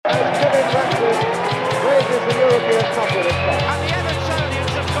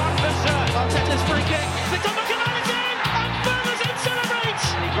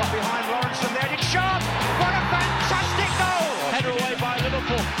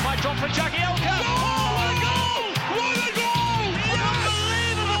Drop for Jagielka. Oh, what a goal! What a goal!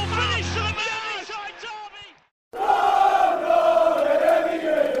 Unbelievable finish to the Merseyside derby.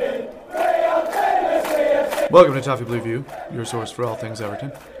 Welcome to Toffee Blue View, your source for all things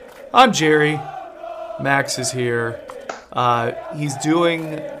Everton. I'm Jerry. Max is here. He's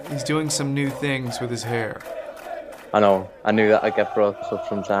doing some new things with his hair. I know. I knew that I'd get brought up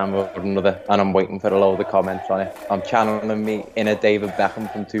from time or another, and I'm waiting for a load of comments on it. I'm channeling me inner David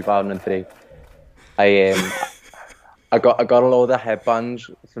Beckham from 2003. I got a load of headbands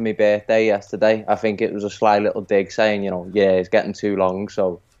for my birthday yesterday. I think it was a sly little dig saying, it's getting too long,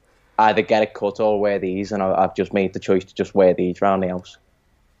 so either get it cut or wear these, and I've just made the choice to just wear these around the house.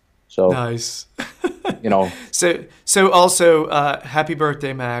 So nice. So also, happy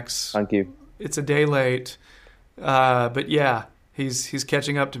birthday, Max. Thank you. It's a day late. But yeah, he's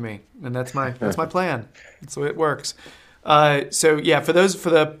catching up to me, and that's my plan. That's the way it works. So yeah, for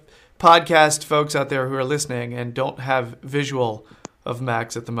the podcast folks out there who are listening and don't have visual of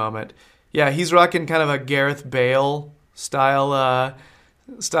Max at the moment, yeah, he's rocking kind of a Gareth Bale style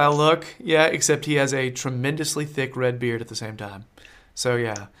look. Yeah, except he has a tremendously thick red beard at the same time. So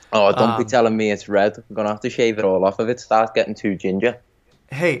yeah. Oh, don't be telling me it's red. I'm gonna have to shave it all off if it starts getting too ginger.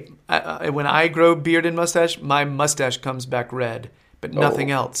 Hey, when I grow beard and mustache, my mustache comes back red, but nothing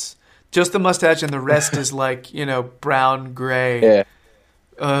else. Just the mustache, and the rest is like, brown, gray.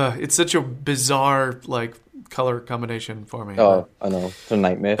 Yeah. It's such a bizarre, color combination for me. Oh, I know. It's a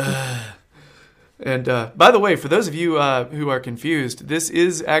nightmare. And by the way, for those of you who are confused, this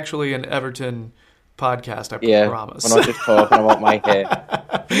is actually an Everton podcast, I promise. We're not just talking about my hair.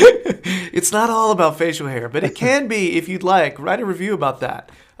 It's not all about facial hair, but it can be if you'd like. Write a review about that.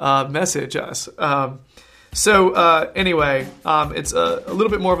 Message us. Anyway, it's a little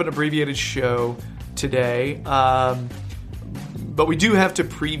bit more of an abbreviated show today, but we do have to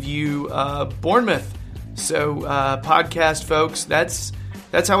preview Bournemouth. So, podcast folks, that's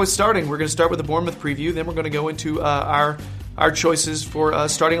how it's starting. We're going to start with the Bournemouth preview, then we're going to go into our choices for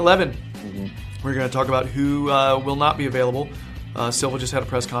starting 11. Mm-hmm. We're going to talk about who will not be available. Silva just had a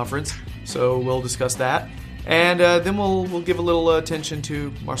press conference, so we'll discuss that. And then we'll give a little attention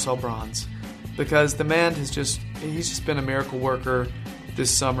to Marcel Brands, because the man he's just been a miracle worker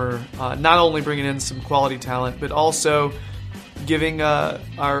this summer, not only bringing in some quality talent, but also giving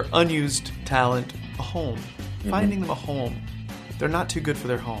our unused talent a home, finding them a home. They're not too good for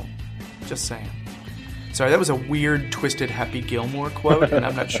their home, just saying. Sorry, that was a weird, twisted Happy Gilmore quote, and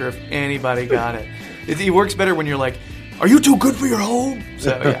I'm not sure if anybody got it. It works better when you're like, "Are you too good for your home?"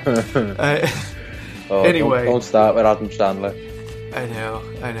 So yeah. Anyway, don't start with Adam Sandler. I know.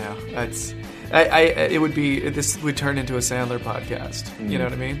 This would turn into a Sandler podcast. You know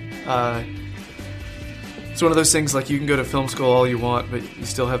what I mean? It's one of those things like you can go to film school all you want, but you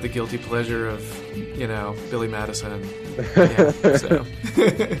still have the guilty pleasure of, Billy Madison. So.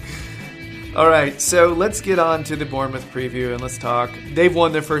 All right, so let's get on to the Bournemouth preview and let's talk. They've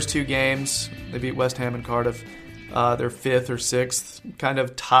won their first two games. They beat West Ham and Cardiff. They're fifth or sixth, kind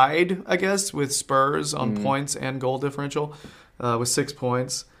of tied, I guess, with Spurs on points and goal differential with 6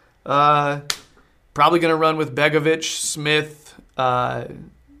 points. Probably going to run with Begovic, Smith,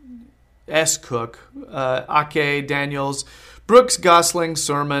 S. Cook, Ake, Daniels, Brooks, Gosling,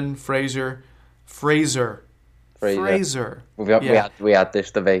 Sermon, Fraser. We had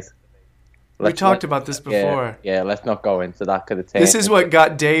this debate. We talked about this before. Yeah, let's not go into that. This is what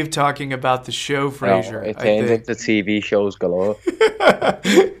got Dave talking about the show Frasier. It turns into TV shows galore.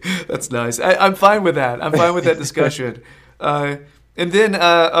 That's nice. I'm fine with that. I'm fine with that discussion. And then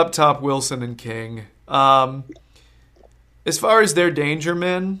up top, Wilson and King. As far as their danger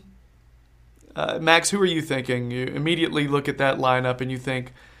men, Max, who are you thinking? You immediately look at that lineup and you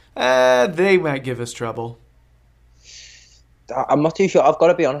think, they might give us trouble. I'm not too sure. I've got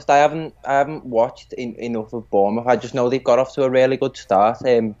to be honest. I haven't watched enough of Bournemouth. I just know they've got off to a really good start.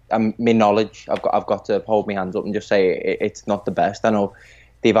 And my knowledge, I've got to hold my hands up and just say it's not the best. I know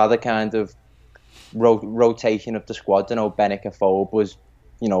they've had a kind of rotation of the squad. I know Benik Afobe was,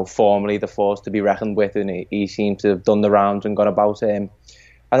 formerly the force to be reckoned with, and he seemed to have done the rounds and gone about him.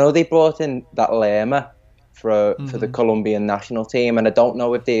 I know they brought in that Lerma for the Colombian national team, and I don't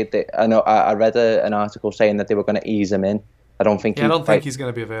know if I know I read an article saying that they were going to ease him in. I don't think he's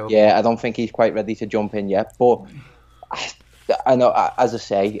going to be available. Yeah, I don't think he's quite ready to jump in yet. But I know, as I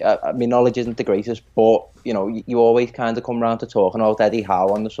say, my knowledge isn't the greatest. But you always kind of come around to talking about Eddie Howe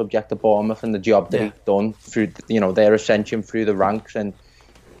on the subject of Bournemouth and the job that he's done through their ascension through the ranks and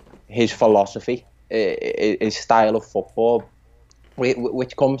his philosophy, his style of football,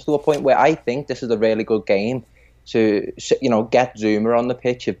 which comes to a point where I think this is a really good game. to get Zuma on the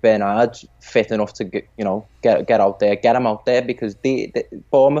pitch if Bernard's fit enough to get out there, get him out there, because the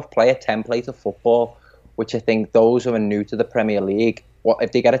Bournemouth play a template of football, which I think those who are new to the Premier League,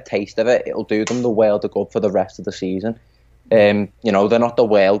 if they get a taste of it, it'll do them the world of good for the rest of the season. They're not the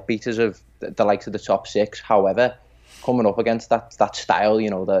world beaters of the likes of the top six. However, coming up against that style,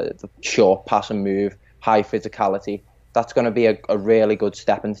 the short pass and move, high physicality, that's going to be a really good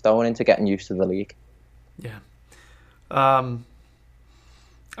stepping stone into getting used to the league. Yeah. I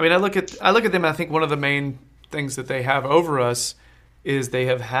look at them, and I think one of the main things that they have over us is they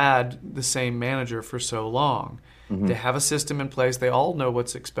have had the same manager for so long. Mm-hmm. They have a system in place. They all know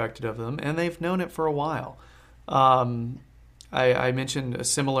what's expected of them, and they've known it for a while. I mentioned a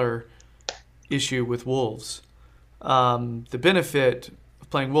similar issue with Wolves. The benefit of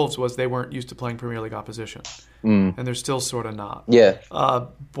playing Wolves was they weren't used to playing Premier League opposition, and they're still sort of not. Yeah.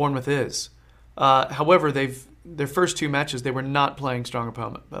 Bournemouth is. However, their first two matches, they were not playing strong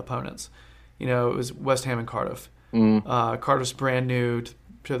opponents. It was West Ham and Cardiff. Cardiff's brand new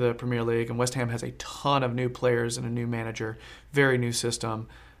to the Premier League, and West Ham has a ton of new players and a new manager, very new system.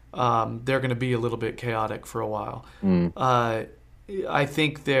 They're going to be a little bit chaotic for a while. I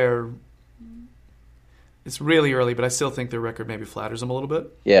think it's really early, but I still think their record maybe flatters them a little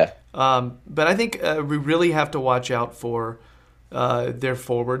bit. Yeah. But I think we really have to watch out for their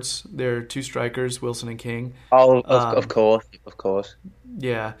forwards, their two strikers, Wilson and King. Oh, of course.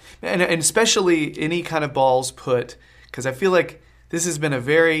 Yeah, and especially any kind of balls put, because I feel like this has been a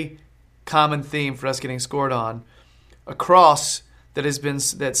very common theme for us getting scored on. A cross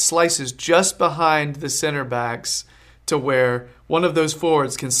that slices just behind the center backs to where one of those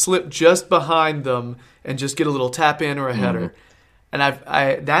forwards can slip just behind them and just get a little tap in or a header. And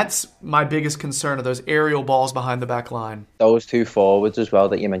that's my biggest concern, of those aerial balls behind the back line. Those two forwards as well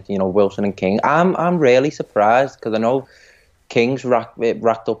that you mentioned, Wilson and King. I'm really surprised, because I know King's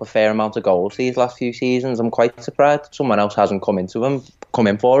racked up a fair amount of goals these last few seasons. I'm quite surprised someone else hasn't come in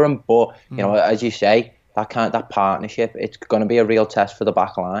for him. But as you say, that partnership, it's going to be a real test for the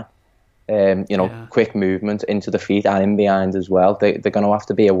back line. Quick movement into the feet and in behind as well. They're going to have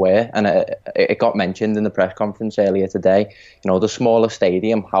to be aware. And it got mentioned in the press conference earlier today. The smaller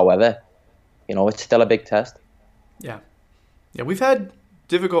stadium, however, it's still a big test. Yeah. Yeah, we've had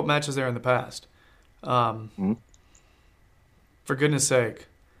difficult matches there in the past. For goodness sake,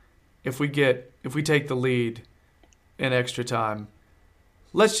 if we take the lead in extra time,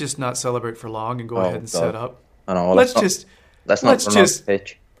 let's just not celebrate for long and go ahead and set up. I know. Let's just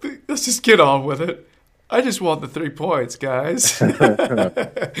pitch. Let's just get on with it. I just want the 3 points, guys.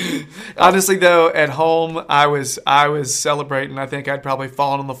 Honestly, though, at home, I was celebrating. I think I'd probably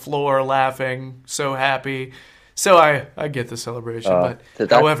fallen on the floor laughing, so happy. So I get the celebration.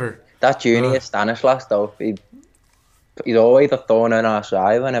 However, that junior Stanislas, though, he's always a thorn in our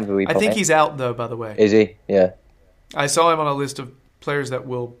side whenever we play. I think he's out, though, by the way. Is he? Yeah. I saw him on a list of players that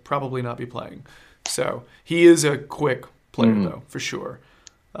will probably not be playing. So he is a quick player, though, for sure.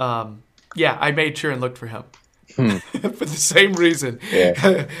 I made sure and looked for him for the same reason.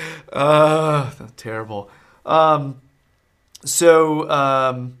 Yeah. Terrible. We're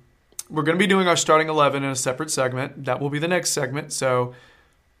going to be doing our starting 11 in a separate segment. That will be the next segment. So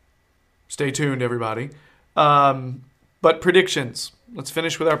stay tuned, everybody. But predictions. Let's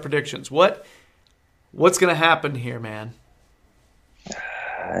finish with our predictions. What's going to happen here, man?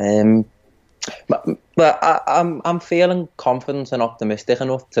 But I'm feeling confident and optimistic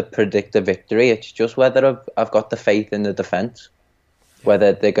enough to predict a victory. It's just whether I've got the faith in the defence,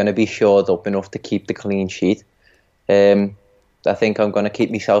 whether they're going to be shored up enough to keep the clean sheet. I think I'm going to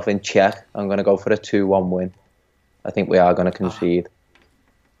keep myself in check. I'm going to go for a 2-1 win. I think we are going to concede.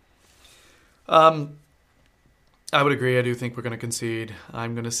 I would agree. I do think we're going to concede.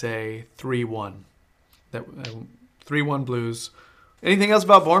 I'm going to say 3-1. 3-1 Blues. Anything else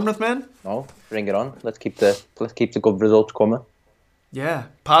about Bournemouth, man? No, bring it on. Let's keep the good results coming. Yeah,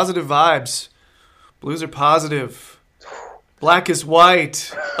 positive vibes. Blues are positive. Black is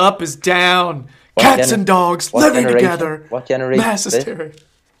white. Up is down. Cats and dogs living together. What generation? Mass hysteria.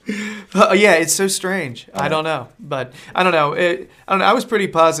 Yeah, it's so strange. I don't know, but I don't know. I was pretty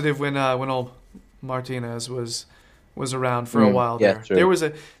positive when old Martinez was around for a while there.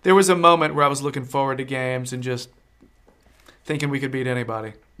 True. There was a moment where I was looking forward to games and just thinking we could beat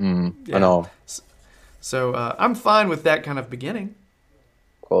anybody. Yeah. I know. So I'm fine with that kind of beginning.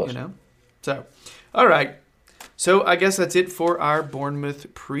 Of course. So, all right. So I guess that's it for our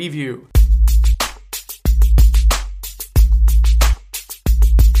Bournemouth preview.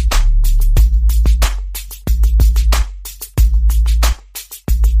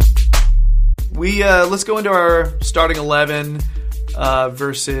 let's go into our starting 11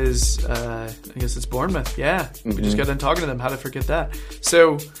 versus I guess it's Bournemouth. Yeah, we just got done talking to them. How to forget that?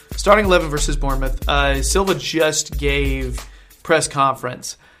 So starting 11 versus Bournemouth. Silva just gave press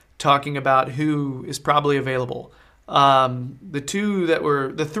conference talking about who is probably available.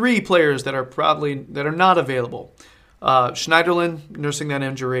 The three players that are not available. Schneiderlin nursing that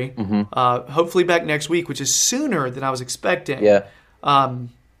injury. Hopefully back next week, which is sooner than I was expecting. Yeah.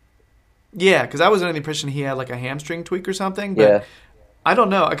 Yeah, because I was under the impression he had like a hamstring tweak or something. But I don't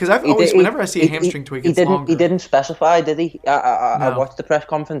know, because whenever I see a hamstring tweak, it's longer. He didn't specify, did he? I No. watched the press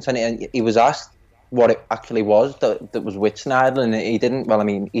conference and he was asked what it actually was that was with Snyder, and he didn't. Well, I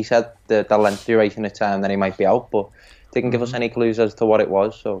mean, he said the length duration of time that he might be out, but didn't give us any clues as to what it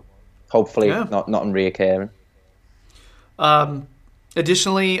was. So hopefully, nothing reoccurring.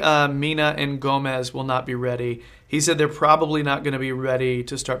 Additionally, Mina and Gomez will not be ready. He said they're probably not going to be ready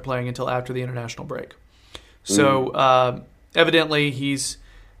to start playing until after the international break. So evidently,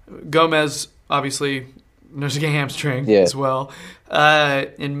 Gomez obviously nursing a hamstring as well,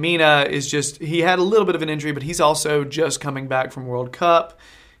 and Mina he had a little bit of an injury, but he's also just coming back from World Cup.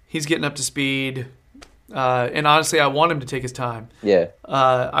 He's getting up to speed. And honestly, I want him to take his time. Yeah.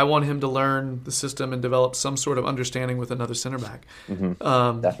 I want him to learn the system and develop some sort of understanding with another center back.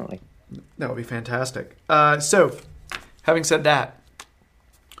 Definitely. That would be fantastic. So, having said that,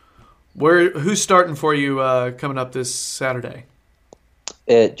 who's starting for you coming up this Saturday?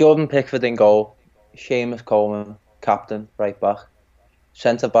 Jordan Pickford in goal. Seamus Coleman, captain, right back.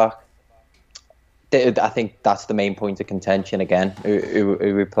 Centre back. I think that's the main point of contention again, who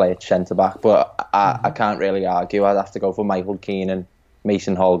we play at centre-back. But I can't really argue. I'd have to go for Michael Keane and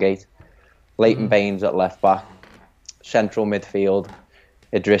Mason Holgate. Leighton Baines at left-back. Central midfield,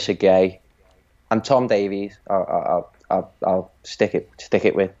 Idrissa Gueye. And Tom Davies. I'll stick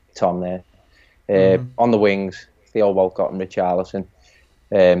it with Tom there. On the wings, Theo Walcott and Richarlison.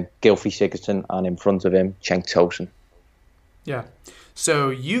 Gylfi Sigurdsson, and in front of him, Cenk Tosun. Yeah. So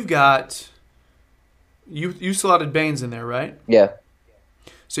you've got... You slotted Baines in there, right? Yeah.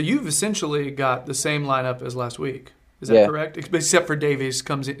 So you've essentially got the same lineup as last week. Is that correct? Except for Davies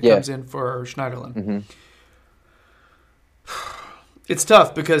comes in for Schneiderlin. It's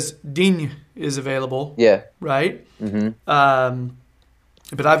tough because Digne is available. Yeah. Right? But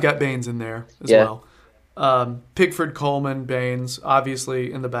I've got Baines in there as well. Pickford, Coleman, Baines,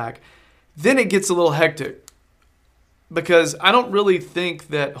 obviously in the back. Then it gets a little hectic, because I don't really think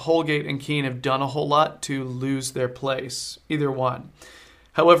that Holgate and Keane have done a whole lot to lose their place, either one.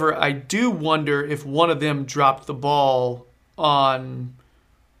 However, I do wonder if one of them dropped the ball on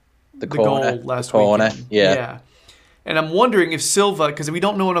the goal last weekend. Yeah. And I'm wondering if Silva, because we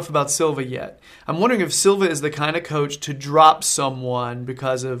don't know enough about Silva yet, I'm wondering if Silva is the kind of coach to drop someone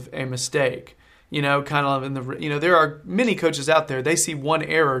because of a mistake. Kind of there are many coaches out there. They see one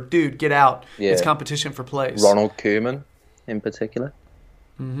error, dude, get out. Yeah. It's competition for place. Ronald Koeman, in particular.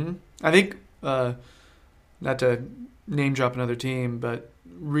 I think, not to name drop another team, but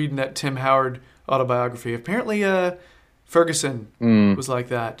reading that Tim Howard autobiography, apparently Ferguson was like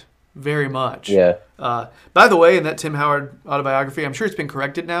that very much. Yeah. By the way, in that Tim Howard autobiography, I'm sure it's been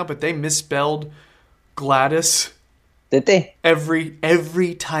corrected now, but they misspelled Gladys. Did they?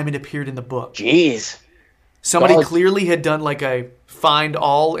 Every time it appeared in the book. Jeez. Somebody clearly had done like a find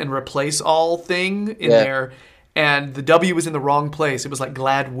all and replace all thing in there, and the W was in the wrong place. It was like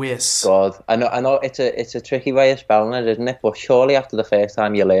Gladwis. God, I know it's a tricky way of spelling it, isn't it? But surely after the first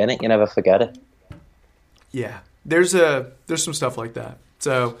time you learn it, you never forget it. Yeah. There's some stuff like that.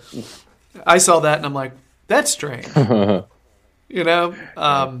 So I saw that and I'm like, that's strange. I don't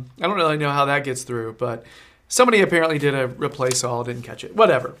really know how that gets through, but somebody apparently did a replace all, didn't catch it.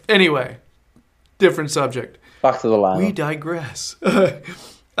 Whatever. Anyway, different subject. Back to the line. We digress.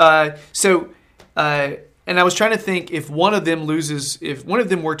 And I was trying to think if one of them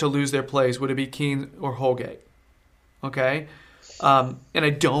were to lose their place, would it be Keane or Holgate? Okay? And I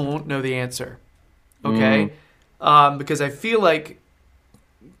don't know the answer. Okay? Because I feel like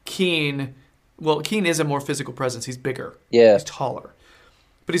Keane is a more physical presence. He's bigger. Yeah. He's taller.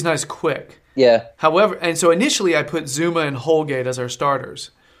 But he's not as quick. Yeah. However, and so initially I put Zuma and Holgate as our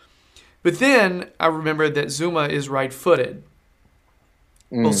starters. But then I remembered that Zuma is right-footed.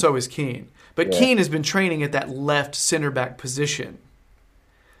 Well, so is Keane. But Keane has been training at that left center back position.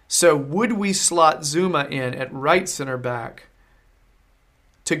 So would we slot Zuma in at right center back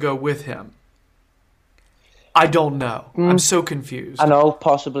to go with him? I don't know. I'm so confused. I know,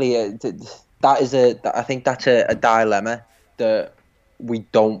 possibly. I think that's a dilemma that we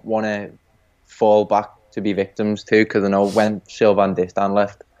don't want to fall back to be victims to, because I know when Sylvain Distin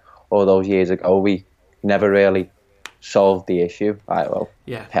left, all those years ago, we never really solved the issue.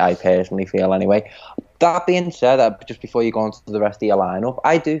 I personally feel anyway. That being said, just before you go on to the rest of your lineup,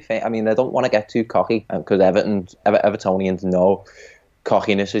 I do think, I don't want to get too cocky, because Evertonians know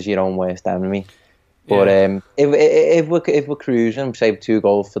cockiness is your own worst enemy. But if we're cruising, say 2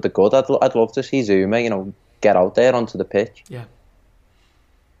 goals for the good, I'd love to see Zuma, get out there onto the pitch. Yeah.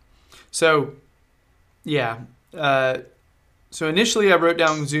 So, so initially I wrote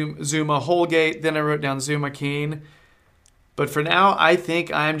down Zuma Holgate, then I wrote down Zuma Keane. But for now, I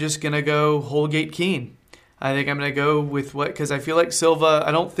think I'm just going to go Holgate Keane. I think I'm going to go with because I feel like Silva,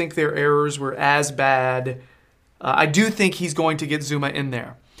 I don't think their errors were as bad. I do think he's going to get Zuma in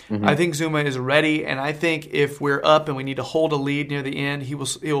there. Mm-hmm. I think Zuma is ready, and I think if we're up and we need to hold a lead near the end, he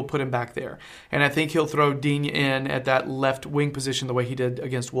will put him back there. And I think he'll throw Digne in at that left wing position the way he did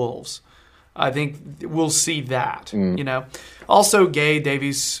against Wolves. I think we'll see that, Also, Gay,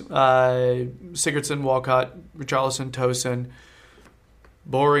 Davies, Sigurdsson, Walcott, Richarlison, Tosin.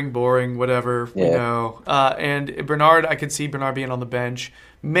 Boring, whatever, and Bernard, I could see Bernard being on the bench.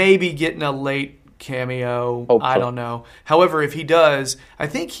 Maybe getting a late cameo. Hope I so. don't know. However, if he does, I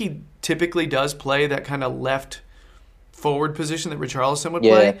think he typically does play that kind of left forward position that Richarlison would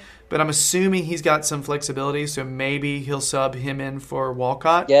play, but I'm assuming he's got some flexibility, so maybe he'll sub him in for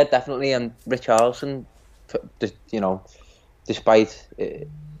Walcott. Yeah, definitely. And Richarlison, despite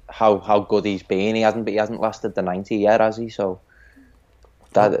how good he's been, he hasn't lasted the 90 yet, has he? So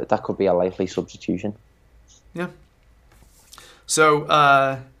that could be a likely substitution. Yeah. So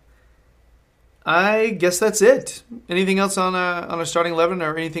I guess that's it. Anything else on a starting 11,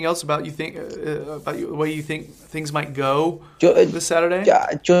 or anything else about the way you think things might go this Saturday?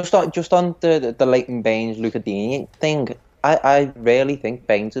 Just on the Leighton Baines, Luca Digne thing, I really think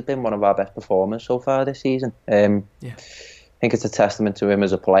Baines has been one of our best performers so far this season. I think it's a testament to him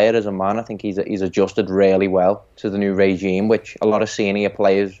as a player, as a man. I think he's adjusted really well to the new regime, which a lot of senior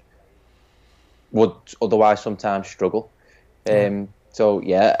players would otherwise sometimes struggle. So,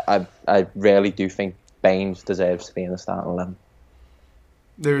 I really do think Baines deserves to be in the starting 11.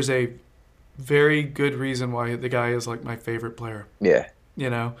 There's a very good reason why the guy is like my favorite player. Yeah.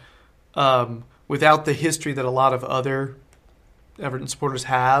 Without the history that a lot of other Everton supporters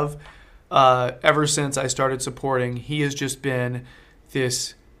have, ever since I started supporting, he has just been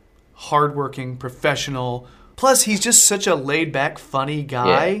this hardworking professional. Plus, he's just such a laid-back, funny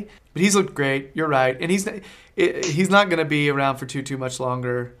guy. Yeah. But he's looked great. You're right, and he's not going to be around for too much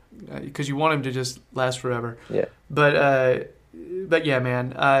longer because you want him to just last forever. Yeah. But yeah,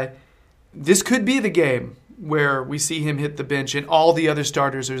 man, this could be the game where we see him hit the bench and all the other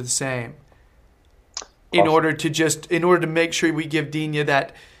starters are the same. In order to make sure we give Digne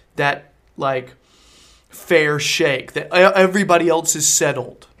that like fair shake, that everybody else is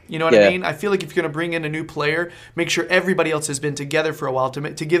settled. You know what I mean? I feel like if you're going to bring in a new player, make sure everybody else has been together for a while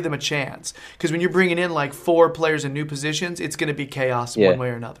to give them a chance. Because when you're bringing in like 4 players in new positions, it's going to be chaos one way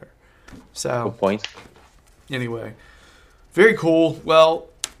or another. So, good point. Anyway, very cool. Well,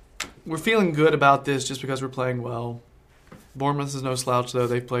 we're feeling good about this just because we're playing well. Bournemouth is no slouch, though.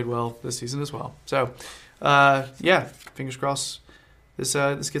 They've played well this season as well. So, fingers crossed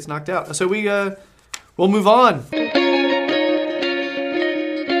this gets knocked out. So we'll move on.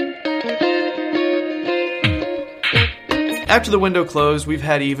 After the window closed, we've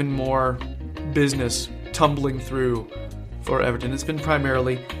had even more business tumbling through for Everton. It's been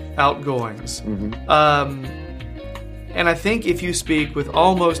primarily outgoings. Mm-hmm. And I think if you speak with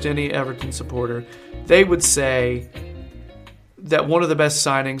almost any Everton supporter, they would say that one of the best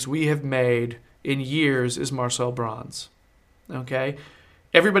signings we have made in years is Marcel Brands. Okay?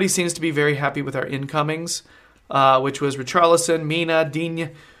 Everybody seems to be very happy with our incomings, which was Richarlison, Mina,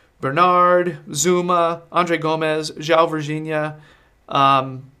 Digne, Bernard, Zuma, Andre Gomez, João Virginia,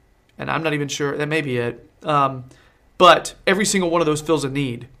 and I'm not even sure. That may be it. But every single one of those fills a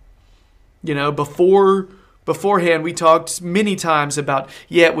need. Beforehand, we talked many times about,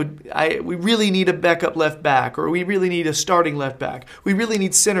 we really need a backup left back, or we really need a starting left back. We really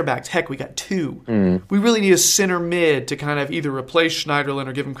need center backs. Heck, we got 2. Mm. We really need a center mid to kind of either replace Schneiderlin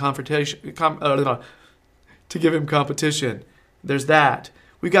or give him competition. There's that.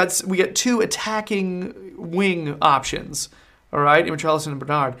 We got 2 attacking wing options, all right, in Richarlison and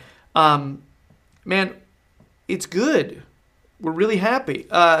Bernard. Man, it's good. We're really happy.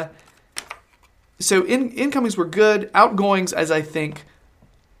 So incomings were good. Outgoings, as I think,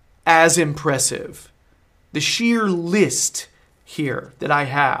 as impressive. The sheer list here that I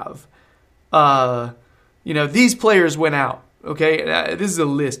have, these players went out. Okay, this is a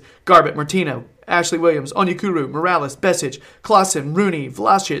list. Garbett, Martino, Ashley Williams, Onyekuru, Morales, Besic, Klaassen, Rooney,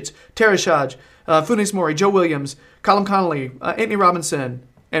 Vlasic, Tereshaj, Funes Mori, Joe Williams, Colin Connolly, Anthony Robinson,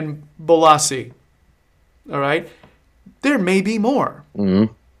 and Bolasie. All right? There may be more.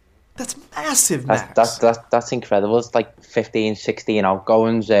 Mm-hmm. That's massive, Max. That's incredible. It's like 15, 16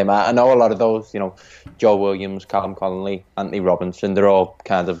 outgoings. I know a lot of those, Joe Williams, Callum Connolly, Anthony Robinson, they're all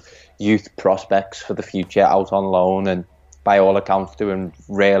kind of youth prospects for the future out on loan and by all accounts doing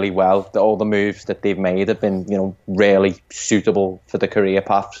really well. All the moves that they've made have been, really suitable for the career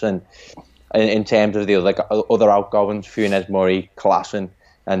paths. And in terms of the other outgoings, Funes Mori, Klaassen,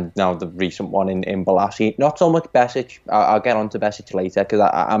 and now the recent one in Bolasie. Not so much Besic. I'll get on to Besic later because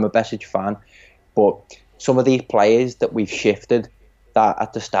I'm a Besic fan. But some of these players that we've shifted, that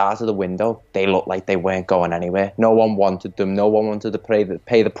at the start of the window, they looked like they weren't going anywhere. No one wanted them. No one wanted to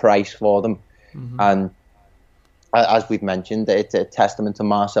pay the price for them. Mm-hmm. And as we've mentioned, it's a testament to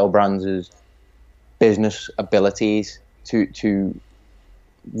Marcel Brands' business abilities to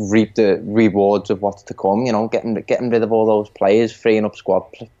reap the rewards of what's to come. Getting rid of all those players, freeing up squad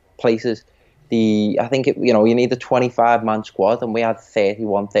places. I think you need a 25-man squad, and we had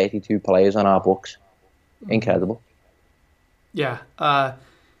 31, 32 players on our books. Incredible. Yeah,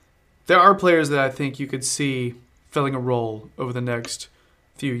 there are players that I think you could see filling a role over the next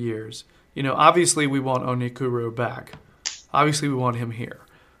few years. Obviously we want Onyekuru back. Obviously we want him here.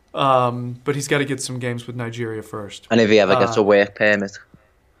 But he's got to get some games with Nigeria first. And if he ever gets a work permit.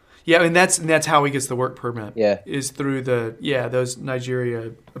 Yeah, and that's how he gets the work permit. Yeah, is through those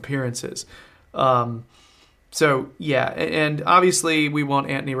Nigeria appearances. So yeah, and obviously we want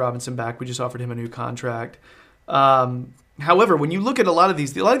Anthony Robinson back. We just offered him a new contract. However, when you look at a lot of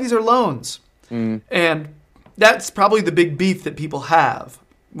these are loans, and that's probably the big beef that people have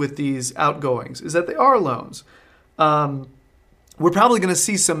with these outgoings is that they are loans. We're probably going to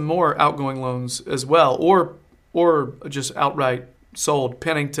see some more outgoing loans as well, or just outright sold.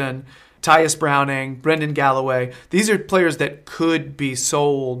 Pennington, Tyus Browning, Brendan Galloway. These are players that could be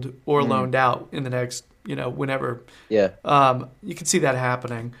sold or loaned out in the next, whenever. Yeah. You can see that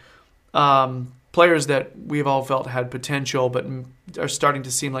happening. Players that we've all felt had potential, but are starting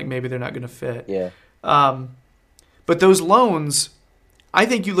to seem like maybe they're not going to fit. Yeah. But those loans, I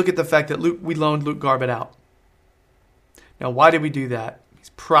think you look at the fact that we loaned Luke Garbett out. Now, why did we do that?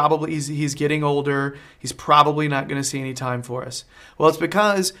 He's getting older. He's probably not going to see any time for us. Well, it's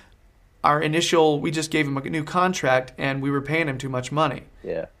because we just gave him a new contract and we were paying him too much money.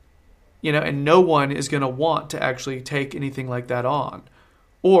 Yeah. And no one is going to want to actually take anything like that on.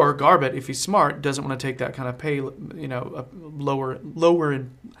 Or Garbett, if he's smart, doesn't want to take that kind of pay, lowering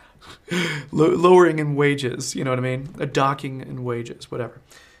in wages, you know what I mean? A docking in wages, whatever.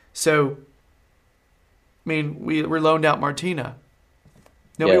 So, we're loaned out Martina.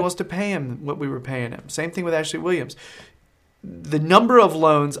 Nobody wants to pay him what we were paying him. Same thing with Ashley Williams. The number of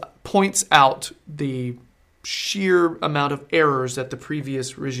loans points out the sheer amount of errors that the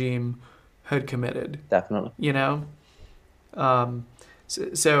previous regime had committed. Definitely.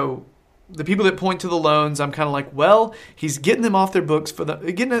 So the people that point to the loans, I'm kind of like, well, he's getting them off our books for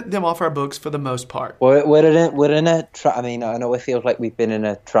the most part. We're in a. I know it feels like we've been in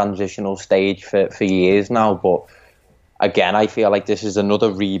a transitional stage for years now, but again, I feel like this is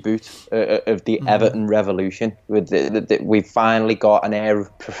another reboot of the Everton revolution. We've finally got an air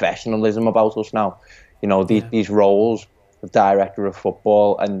of professionalism about us now. These roles of director of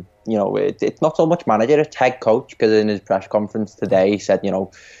football, and it's not so much manager, it's head coach. Because in his press conference today, he said,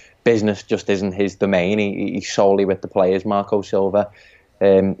 business just isn't his domain. He's solely with the players, Marco Silva.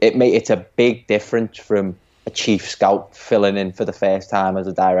 It's a big difference from a chief scout filling in for the first time as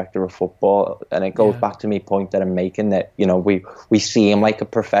a director of football, and it goes back to my point that I'm making, that we see him like a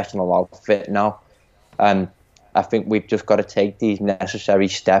professional outfit now, and I think we've just got to take these necessary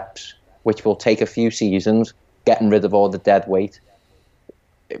steps, which will take a few seasons, getting rid of all the dead weight.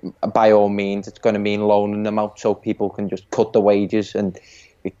 By all means, it's going to mean loaning them out so people can just cut the wages, and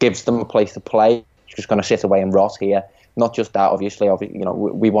it gives them a place to play. It's just going to sit away and rot here. Not just that, obviously,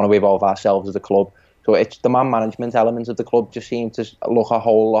 we want to evolve ourselves as a club. So it's the man management elements of the club just seem to look a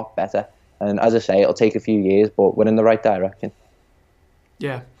whole lot better. And as I say, it'll take a few years, but we're in the right direction.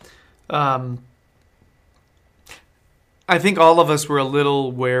 Yeah. I think all of us were a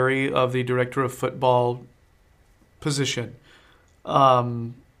little wary of the director of football position.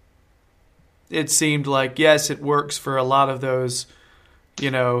 It seemed like, yes, it works for a lot of those,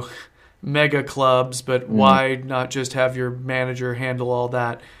 mega clubs, but why not just have your manager handle all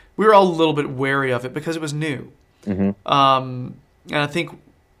that? We were all a little bit wary of it because it was new. Mm-hmm. And I think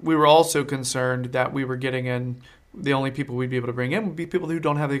we were also concerned that we were getting in the only people we'd be able to bring in would be people who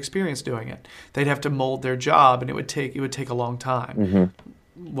don't have the experience doing it. They'd have to mold their job, and it would take a long time.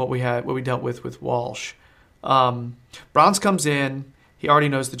 Mm-hmm. What we dealt with Walsh. Bronze comes in. He already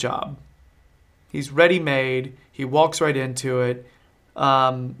knows the job. He's ready-made. He walks right into it.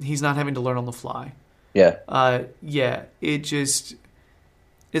 He's not having to learn on the fly. Yeah.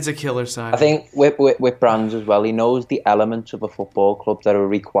 It's a killer sign. I think with Brands as well, he knows the elements of a football club that are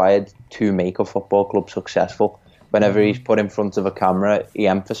required to make a football club successful. Whenever he's put in front of a camera, he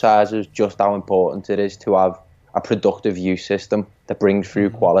emphasises just how important it is to have a productive youth system that brings through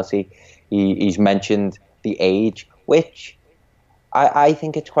quality. He's mentioned the age, which I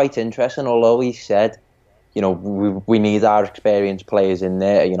think it's quite interesting, although he said, we need our experienced players in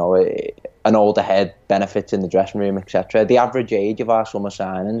there, an older head benefits in the dressing room, etc. The average age of our summer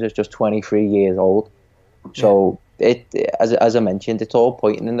signings is just 23 years old. So, as I mentioned, it's all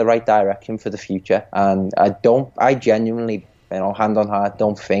pointing in the right direction for the future. And I genuinely, hand on heart,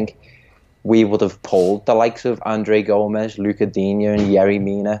 don't think we would have pulled the likes of Andre Gomez, Luca Digne and Yerry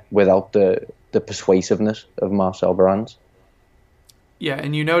Mina without the persuasiveness of Marcel Brands. Yeah,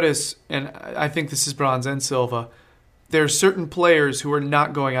 and you notice, and I think this is Bronze and Silva, there are certain players who are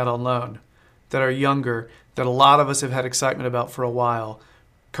not going out on loan, that are younger, that a lot of us have had excitement about for a while.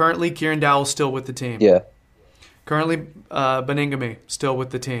 Currently, Kieran Dowell's still with the team. Yeah. Currently, Beningame still with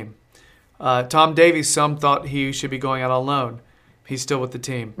the team. Tom Davies, some thought he should be going out on loan. He's still with the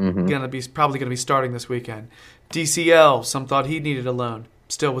team. Probably going to be starting this weekend. DCL, some thought he needed a loan.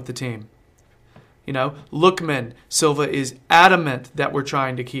 Still with the team. Lookman, Silva is adamant that we're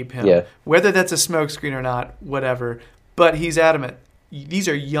trying to keep him. Yeah. Whether that's a smokescreen or not, whatever. But he's adamant. These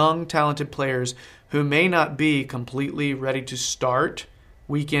are young, talented players who may not be completely ready to start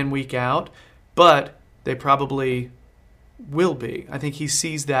week in, week out, but they probably will be. I think he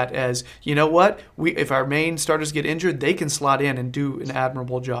sees that as, if our main starters get injured, they can slot in and do an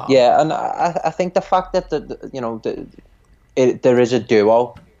admirable job. Yeah, and I think the fact that there is a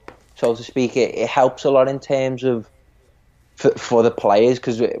duo, so to speak, it helps a lot in terms of for the players,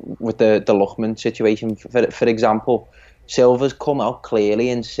 because with the Lookman situation, for example, Silva's come out clearly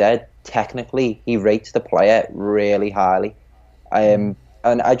and said technically he rates the player really highly. And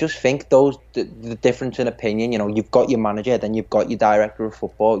I just think the difference in opinion, you've got your manager, then you've got your director of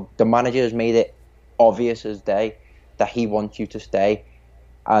football. The manager has made it obvious as day that he wants you to stay,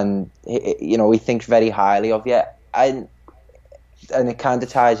 and he thinks very highly of you. And it kind of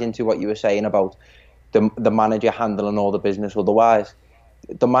ties into what you were saying about the manager handling all the business otherwise.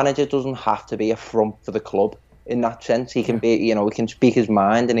 The manager doesn't have to be a front for the club in that sense. He can be, he can speak his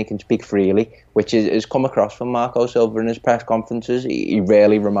mind and he can speak freely, which has come across from Marco Silva in his press conferences. He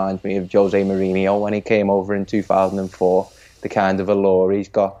really reminds me of Jose Mourinho when he came over in 2004, the kind of allure he's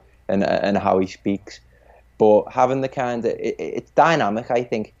got and how he speaks. But having the kind of, it's dynamic, I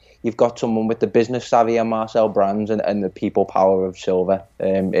think. You've got someone with the business savvy of Marcel Brands and the people power of Silva.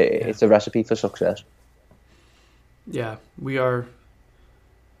 It's a recipe for success. Yeah, we are.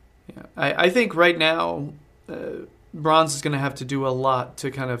 Yeah, I think right now, Bronze is going to have to do a lot to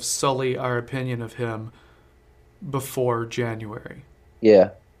kind of sully our opinion of him before January.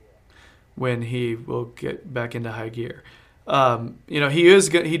 Yeah. When he will get back into high gear.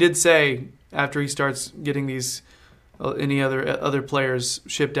 He did say after he starts getting these any other players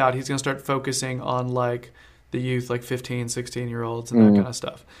shipped out, he's going to start focusing on like the youth, like 15, 16-year-olds and that kind of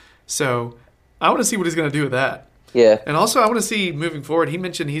stuff. So I want to see what he's going to do with that. Yeah. And also I want to see moving forward, he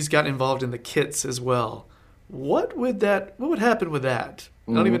mentioned he's got involved in the kits as well. What would happen with that?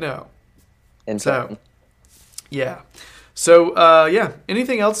 I don't even know. Interesting. So, yeah. So,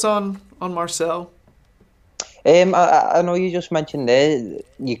 anything else on Marcel? I know you just mentioned there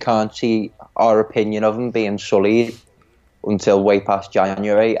you can't see our opinion of him being sullied until way past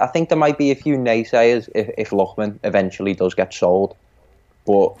January. I think there might be a few naysayers if Lookman eventually does get sold.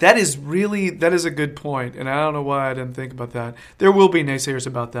 But that is a good point, and I don't know why I didn't think about that. There will be naysayers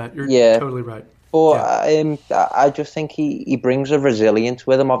about that. You're totally right. But I just think he brings a resilience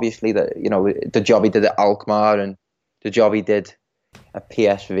with him. Obviously, the job he did at Alkmaar and the job he did at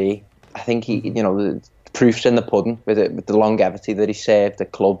PSV. I think the proof's in the pudding with the longevity that he served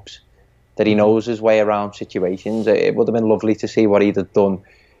at clubs, that he knows his way around situations. It would have been lovely to see what he'd have done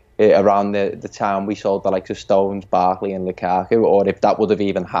around the time we sold the likes of Stones, Barkley and Lukaku, or if that would have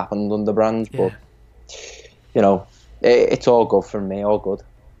even happened under Brands. Yeah. But, it's all good for me, all good.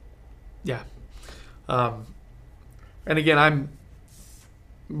 Yeah. And again, I'm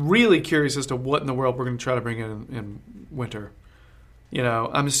really curious as to what in the world we're going to try to bring in winter.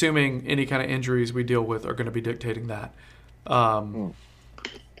 I'm assuming any kind of injuries we deal with are going to be dictating that.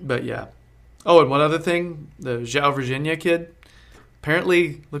 But yeah, Oh, and one other thing, the João Virginia kid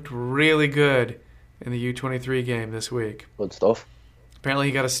apparently looked really good in the U23 game this week. Good stuff. Apparently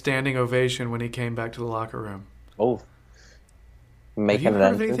he got a standing ovation when he came back to the locker room. Oh. Have Making you an heard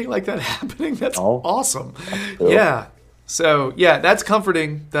of entrance. anything like that happening? That's No. awesome. cool. Yeah. So, yeah, that's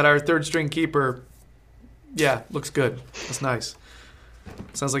comforting that our third-string keeper, looks good. That's nice.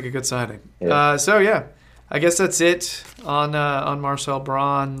 Sounds like a good signing. Yeah. I guess that's it on Marcel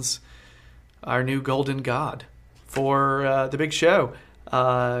Bronze, our new golden god for the big show.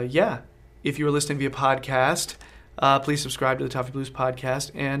 If you were listening via podcast, please subscribe to the Toffee Blues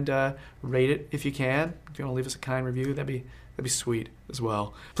podcast and rate it if you can. If you want to leave us a kind review, that'd be sweet as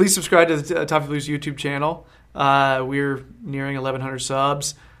well. Please subscribe to the Toffee Blues YouTube channel. We're nearing 1,100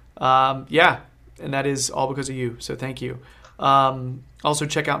 subs. And that is all because of you. So thank you. Also,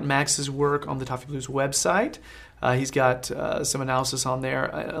 check out Max's work on the Toffee Blues website. He's got some analysis on there.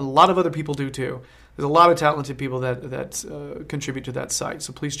 A lot of other people do too. There's a lot of talented people that contribute to that site.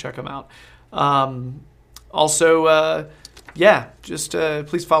 So please check them out. Please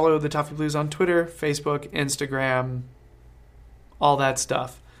follow the Toffee Blues on Twitter, Facebook, Instagram, all that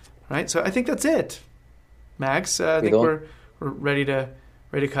stuff. All right. So I think that's it, Max. I think we're ready to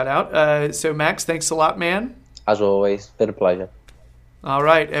cut out. So Max, thanks a lot, man. As always, been a pleasure. All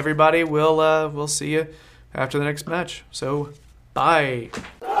right, everybody. We'll see you after the next match. So, bye.